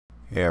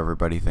Hey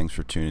everybody, thanks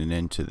for tuning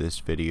in to this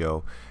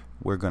video.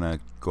 We're gonna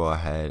go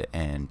ahead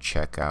and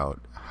check out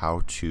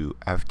how to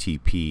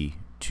FTP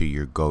to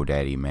your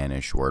GoDaddy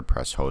Managed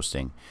WordPress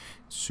Hosting.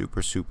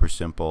 Super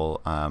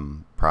simple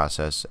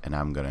process, and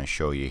I'm gonna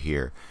show you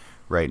here.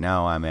 Right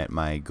now I'm at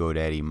my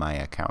GoDaddy My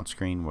Account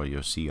screen where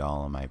you'll see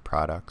all of my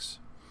products,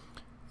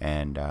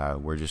 and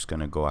we're just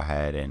gonna go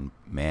ahead and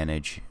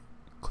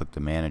click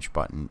the Manage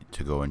button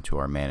to go into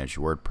our Managed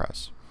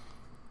WordPress.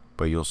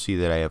 But you'll see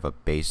that I have a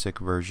basic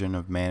version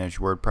of Managed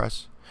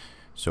WordPress.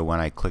 So when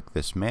I click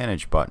this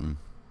Manage button,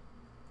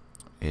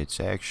 it's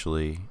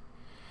actually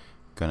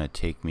going to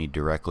take me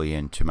directly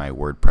into my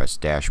WordPress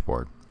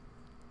dashboard.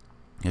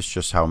 It's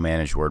just how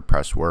Managed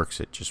WordPress works.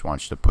 It just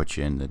wants to put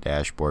you in the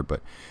dashboard.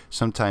 But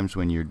sometimes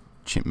when you're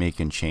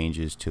making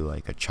changes to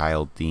like a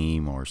child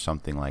theme or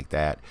something like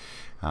that,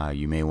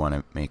 you may want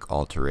to make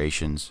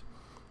alterations.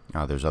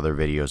 There's other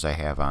videos I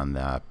have on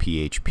the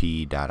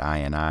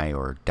php.ini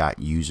or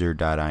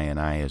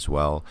 .user.ini as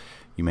well.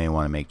 You may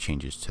want to make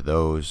changes to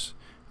those.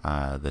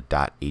 The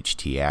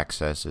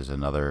 .htaccess is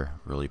another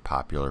really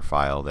popular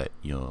file that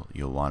you'll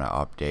want to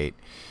update.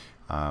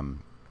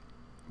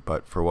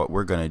 But for what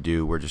we're going to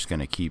do, we're just going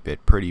to keep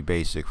it pretty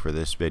basic for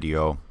this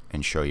video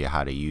and show you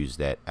how to use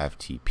that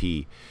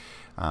FTP.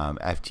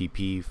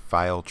 FTP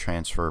File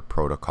Transfer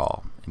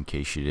Protocol. In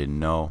case you didn't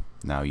know,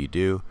 now you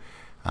do.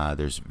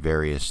 There's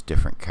various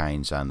different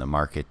kinds on the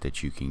market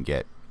that you can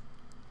get.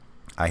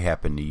 I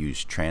happen to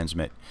use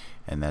Transmit,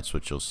 and that's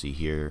what you'll see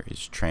here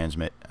is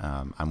Transmit.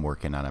 I'm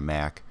working on a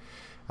Mac.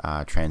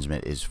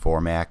 Transmit is for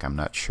Mac. I'm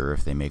not sure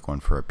if they make one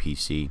for a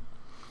PC.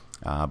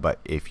 But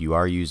if you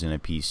are using a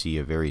PC,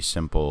 a very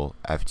simple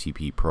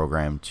FTP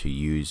program to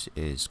use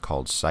is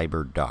called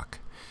CyberDuck.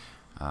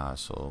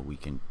 So we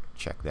can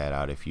check that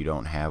out. If you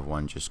don't have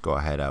one, just go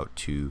ahead out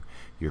to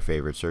your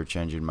favorite search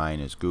engine. Mine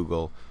is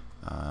Google.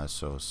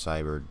 So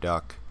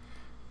CyberDuck,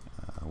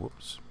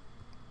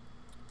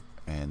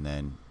 and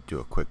then do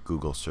a quick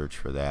Google search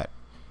for that,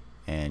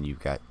 and you've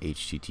got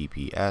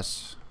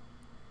HTTPS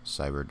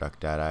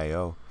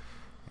cyberduck.io,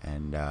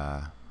 and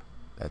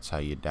that's how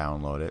you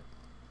download it.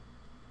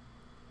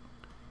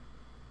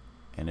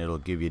 And it'll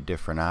give you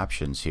different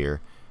options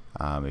here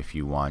if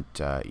you want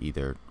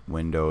either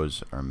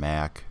Windows or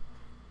Mac,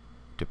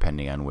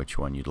 depending on which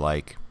one you'd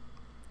like.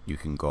 You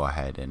can go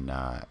ahead and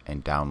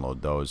download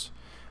those.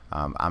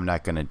 I'm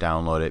not going to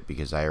download it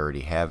because I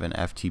already have an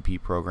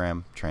FTP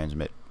program,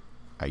 Transmit.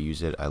 I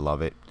use it. I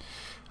love it.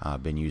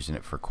 I've been using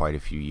it for quite a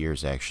few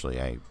years actually.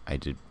 I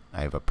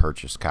have a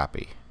purchased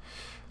copy.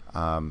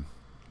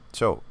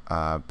 So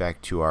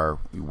back to our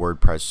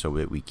WordPress, so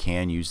that we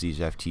can use these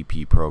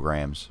FTP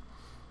programs.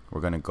 We're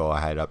going to go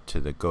ahead up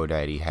to the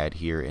GoDaddy head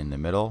here in the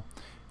middle,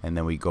 and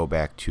then we go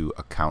back to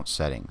account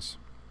settings.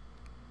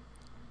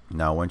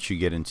 Now once you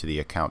get into the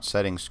account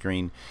settings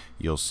screen,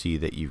 you'll see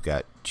that you've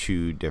got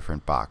two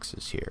different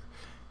boxes here.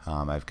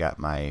 I've got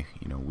my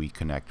We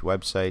Connect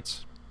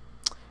websites,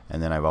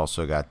 and then I've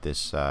also got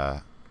this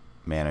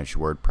Managed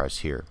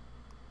WordPress here.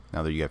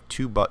 Now you have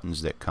two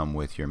buttons that come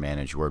with your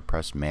Managed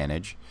WordPress.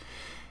 Manage,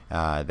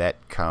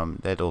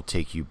 that'll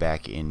take you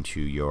back into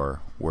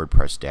your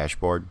WordPress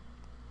dashboard,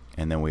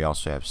 and then we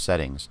also have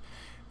settings.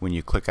 When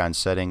you click on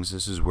settings,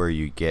 this is where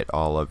you get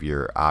all of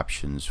your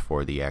options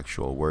for the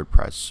actual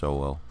WordPress. So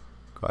we'll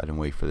go ahead and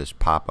wait for this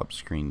pop-up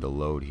screen to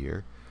load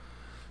here.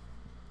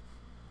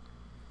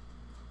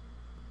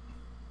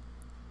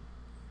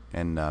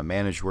 And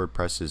Managed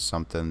WordPress is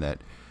something that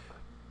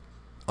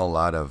a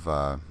lot of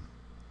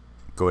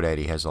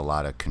GoDaddy has a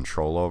lot of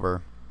control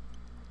over,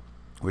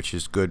 which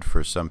is good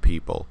for some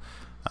people.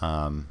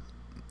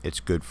 It's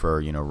good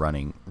for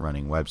running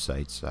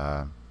websites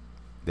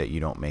that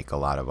you don't make a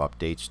lot of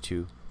updates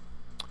to.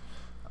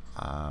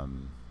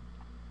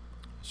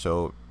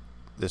 So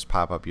this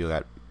pop-up, you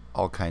got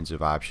all kinds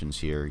of options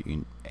here. You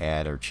can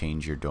add or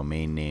change your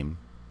domain name.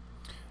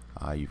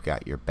 You've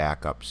got your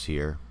backups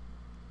here.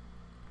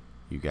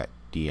 You've got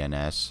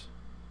DNS,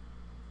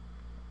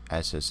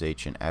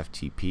 SSH, and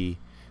FTP.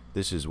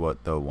 This is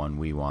what the one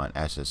we want,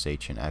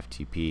 SSH and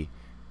FTP. We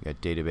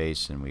got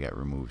database, and we got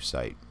remove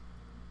site.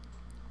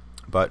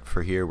 But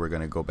for here, we're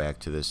going to go back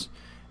to this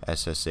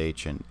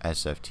SSH and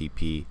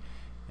SFTP,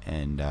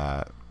 and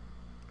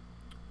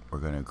we're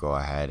going to go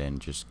ahead and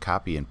just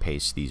copy and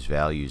paste these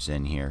values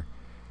in here.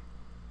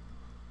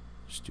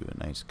 Just do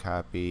a nice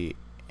copy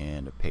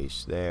and a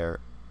paste there,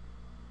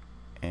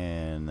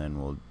 and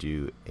then we'll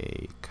do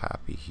a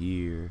copy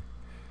here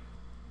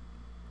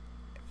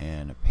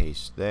and a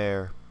paste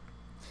there.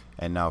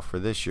 And now for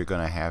this, you're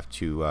going to have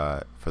to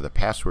for the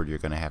password, you're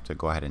going to have to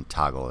go ahead and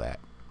toggle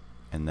that,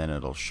 and then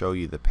it'll show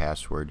you the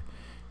password.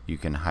 You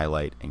can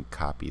highlight and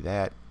copy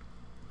that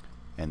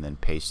and then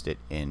paste it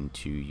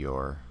into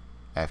your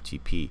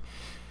FTP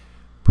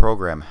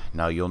program.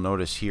 Now you'll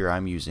notice here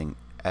I'm using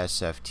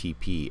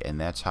SFTP, and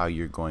that's how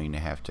you're going to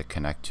have to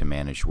connect to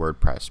Managed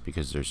WordPress,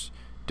 because there's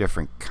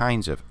different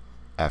kinds of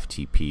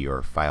FTP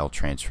or file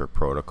transfer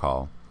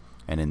protocol,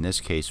 and in this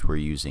case we're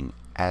using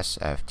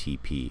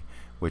SFTP,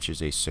 which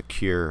is a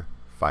secure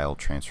file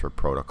transfer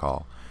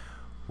protocol.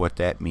 What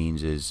that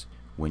means is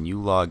when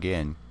you log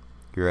in,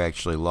 you're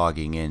actually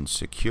logging in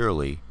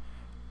securely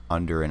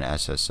under an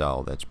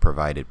SSL that's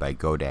provided by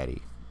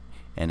GoDaddy.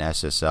 An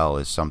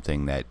SSL is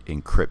something that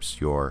encrypts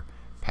your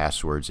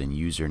passwords and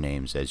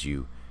usernames as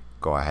you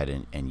go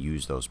ahead and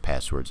use those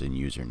passwords and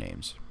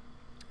usernames.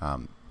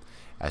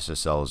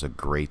 SSL is a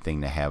great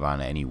thing to have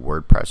on any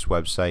WordPress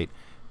website,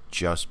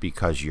 just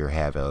because you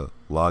have a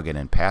login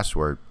and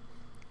password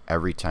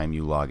every time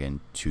you log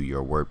into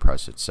your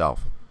WordPress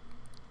itself.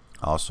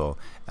 Also,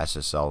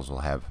 SSLs will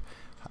have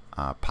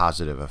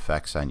positive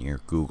effects on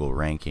your Google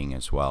ranking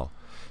as well.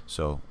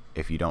 So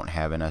if you don't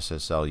have an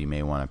SSL, you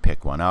may want to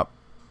pick one up.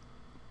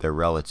 They're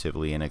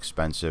relatively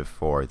inexpensive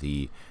for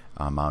the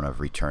amount of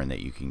return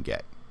that you can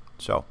get.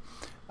 So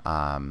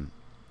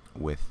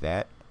with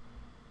that,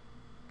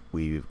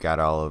 we've got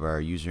all of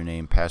our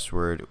username,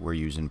 password. We're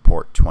using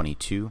port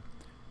 22.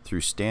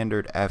 Through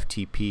standard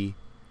FTP,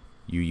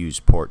 you use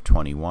port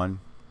 21.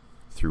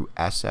 Through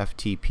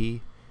SFTP,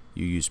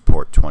 you use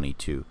port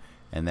 22.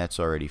 And that's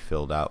already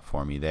filled out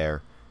for me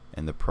there.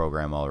 And the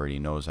program already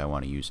knows I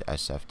want to use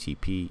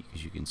SFTP,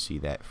 because you can see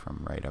that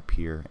from right up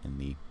here in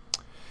the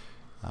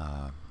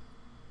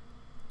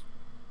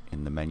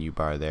menu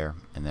bar there.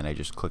 And then I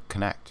just click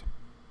connect.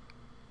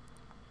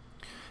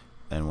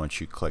 And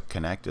once you click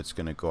connect, it's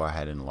going to go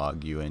ahead and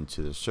log you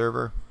into the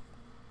server.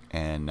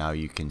 And now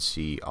you can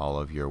see all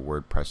of your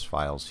WordPress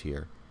files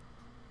here.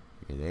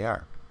 Here they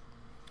are.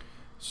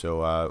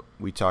 So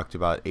we talked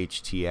about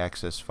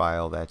htaccess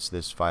file. That's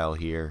this file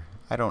here.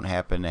 I don't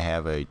happen to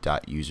have a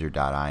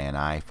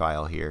 .user.ini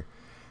file here,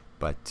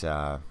 but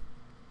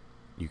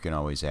you can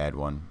always add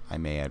one. I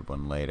may add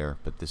one later,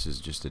 but this is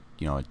just a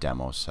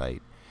demo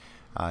site.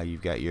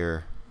 You've got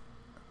your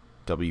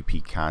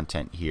WP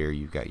content here.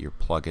 You've got your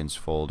plugins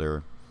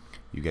folder.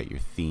 You've got your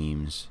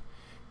themes.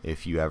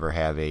 If you ever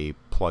have a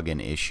plugin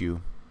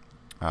issue,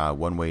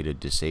 one way to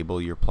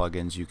disable your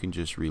plugins, you can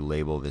just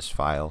relabel this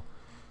file.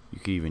 You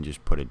can even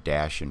just put a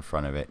dash in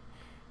front of it,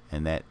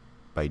 and that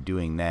by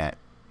doing that,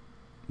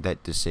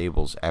 that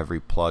disables every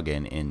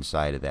plugin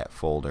inside of that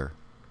folder.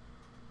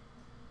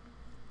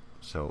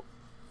 So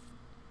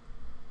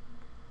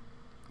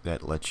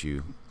that lets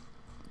you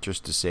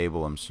just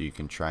disable them, so you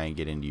can try and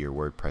get into your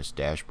WordPress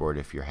dashboard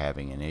if you're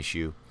having an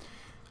issue.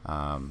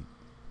 I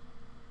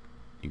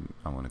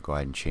want to go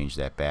ahead and change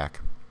that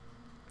back,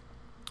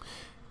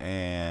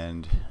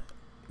 and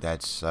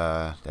that's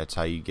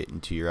how you get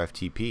into your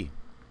FTP.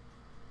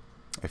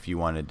 If you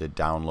wanted to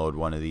download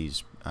one of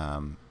these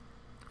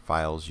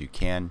files, you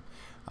can.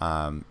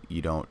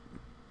 You don't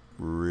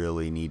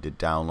really need to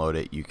download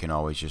it. You can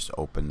always just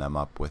open them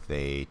up with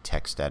a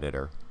text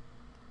editor.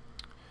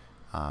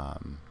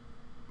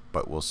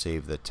 But we'll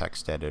save the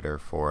text editor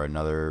for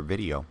another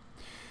video.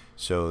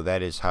 So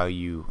that is how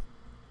you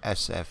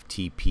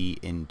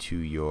SFTP into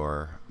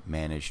your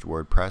managed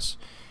WordPress.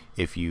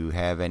 If you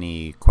have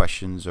any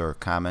questions or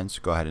comments,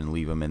 go ahead and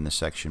leave them in the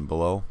section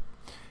below.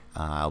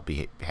 I'll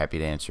be happy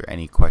to answer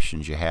any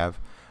questions you have.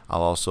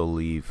 I'll also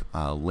leave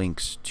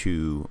links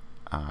to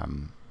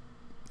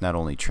not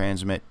only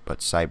Transmit but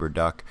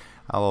CyberDuck.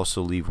 I'll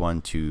also leave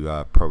one to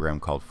a program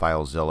called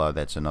Filezilla.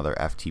 That's another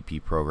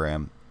FTP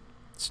program.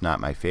 It's not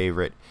my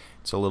favorite.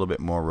 It's a little bit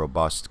more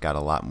robust, got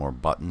a lot more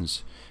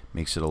buttons,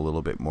 makes it a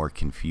little bit more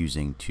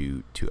confusing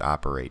to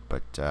operate,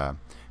 but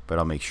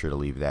I'll make sure to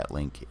leave that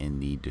link in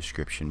the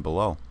description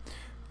below.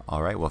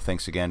 Alright, well,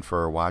 thanks again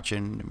for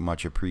watching,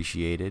 much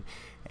appreciated,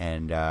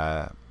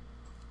 and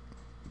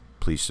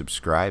please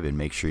subscribe and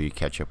make sure you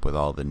catch up with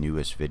all the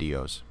newest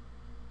videos.